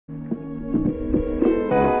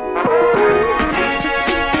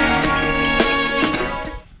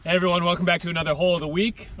Hey everyone, welcome back to another hole of the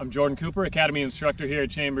week. I'm Jordan Cooper, Academy instructor here at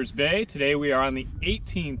Chambers Bay. Today we are on the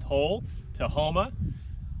 18th hole, Tahoma.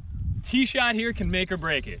 Tee shot here can make or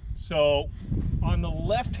break it. So on the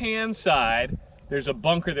left-hand side, there's a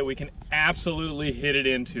bunker that we can absolutely hit it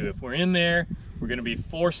into. If we're in there, we're gonna be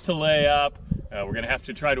forced to lay up. We're gonna have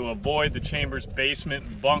to try to avoid the Chambers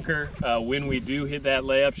basement bunker when we do hit that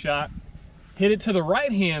layup shot. Hit it to the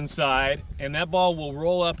right-hand side, and that ball will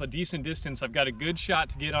roll up a decent distance. I've got a good shot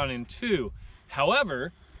to get on in two.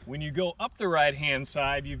 However, when you go up the right-hand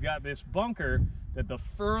side, you've got this bunker that the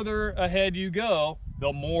further ahead you go,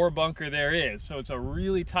 the more bunker there is. So it's a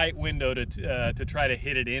really tight window to try to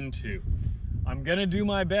hit it into. I'm gonna do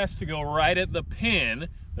my best to go right at the pin.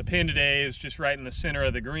 The pin today is just right in the center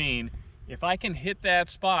of the green. If I can hit that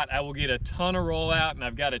spot, I will get a ton of rollout, and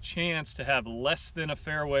I've got a chance to have less than a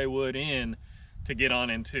fairway wood in to get on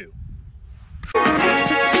in two.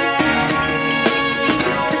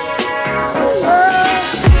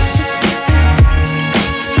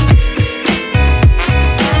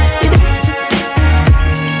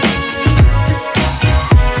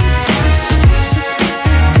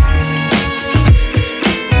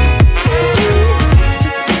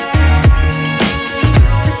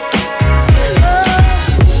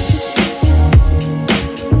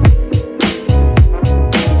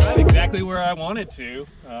 I wanted to.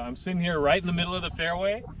 I'm sitting here right in the middle of the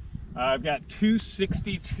fairway. I've got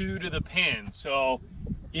 262 to the pin, so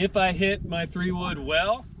if I hit my 3-wood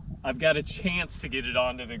well, I've got a chance to get it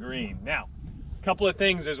onto the green. Now, a couple of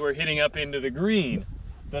things as we're hitting up into the green.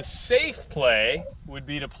 The safe play would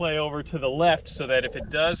be to play over to the left so that if it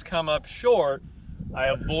does come up short, I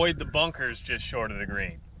avoid the bunkers just short of the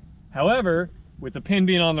green. However, with the pin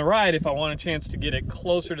being on the right, if I want a chance to get it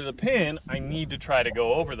closer to the pin, I need to try to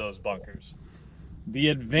go over those bunkers. The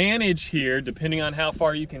advantage here, depending on how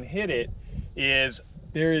far you can hit it, is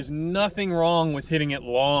there is nothing wrong with hitting it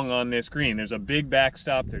long on this green. There's a big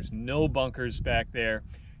backstop, there's no bunkers back there.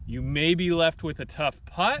 You may be left with a tough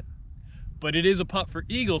putt, but it is a putt for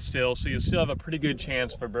eagle still, so you'll still have a pretty good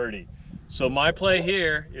chance for birdie. So my play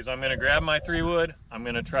here is I'm gonna grab my 3-wood, I'm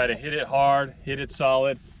gonna try to hit it hard, hit it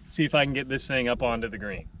solid, see if I can get this thing up onto the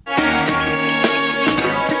green.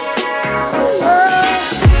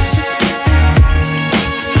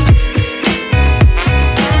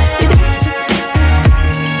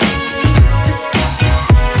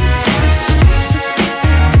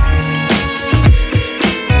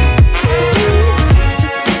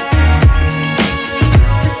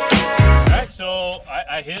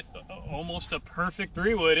 I hit almost a perfect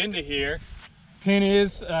 3-wood into here. Pin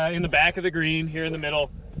is in the back of the green here in the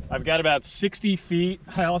middle. I've got about 60 feet.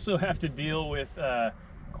 I also have to deal with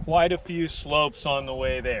quite a few slopes on the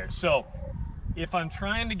way there. So if I'm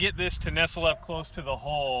trying to get this to nestle up close to the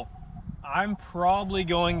hole, I'm probably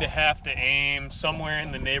going to have to aim somewhere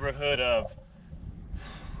in the neighborhood of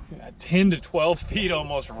 10 to 12 feet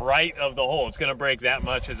almost right of the hole. It's gonna break that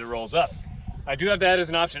much as it rolls up. I do have that as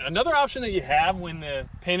an option. Another option that you have when the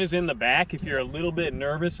pin is in the back, if you're a little bit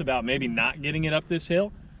nervous about maybe not getting it up this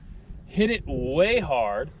hill, hit it way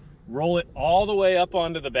hard, roll it all the way up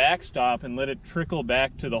onto the backstop and let it trickle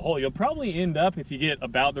back to the hole. You'll probably end up, if you get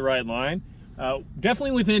about the right line,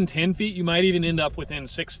 definitely within 10 feet. You might even end up within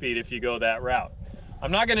 6 feet if you go that route.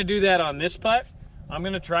 I'm not gonna do that on this putt. I'm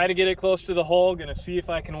gonna try to get it close to the hole, gonna see if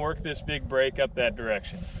I can work this big break up that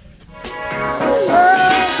direction.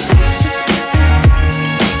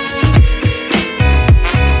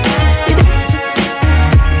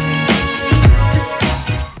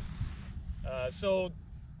 So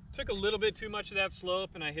took a little bit too much of that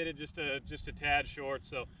slope and I hit it just a tad short.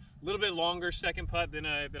 So a little bit longer second putt than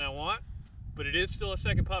I want, but it is still a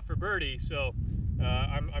second putt for birdie. So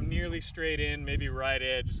I'm nearly straight in, maybe right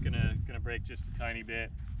edge. Just gonna break just a tiny bit.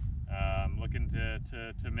 I'm looking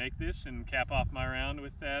to make this and cap off my round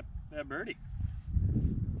with that birdie.